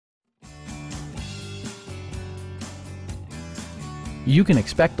You can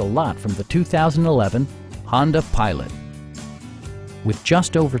expect a lot from the 2011 Honda Pilot. With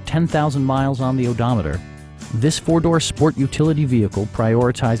just over 10,000 miles on the odometer, this four-door sport utility vehicle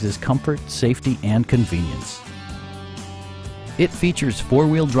prioritizes comfort, safety, and convenience. It features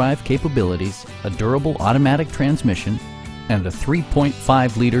four-wheel drive capabilities, a durable automatic transmission, and a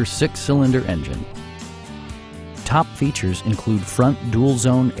 3.5-liter six-cylinder engine. Top features include front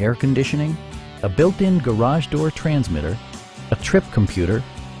dual-zone air conditioning, a built-in garage door transmitter, a trip computer,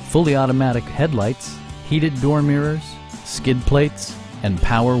 fully automatic headlights, heated door mirrors, skid plates, and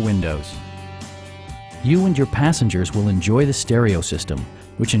power windows. You and your passengers will enjoy the stereo system,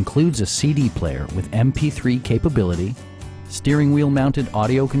 which includes a CD player with MP3 capability, steering wheel mounted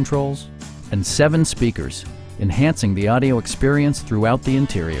audio controls, and 7 speakers, enhancing the audio experience throughout the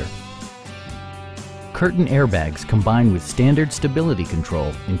interior. Curtain airbags combine with standard stability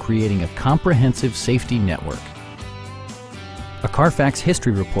control in creating a comprehensive safety network. A Carfax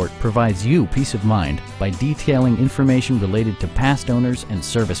history report provides you peace of mind by detailing information related to past owners and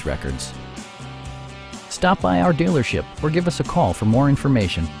service records. Stop by our dealership or give us a call for more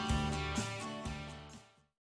information.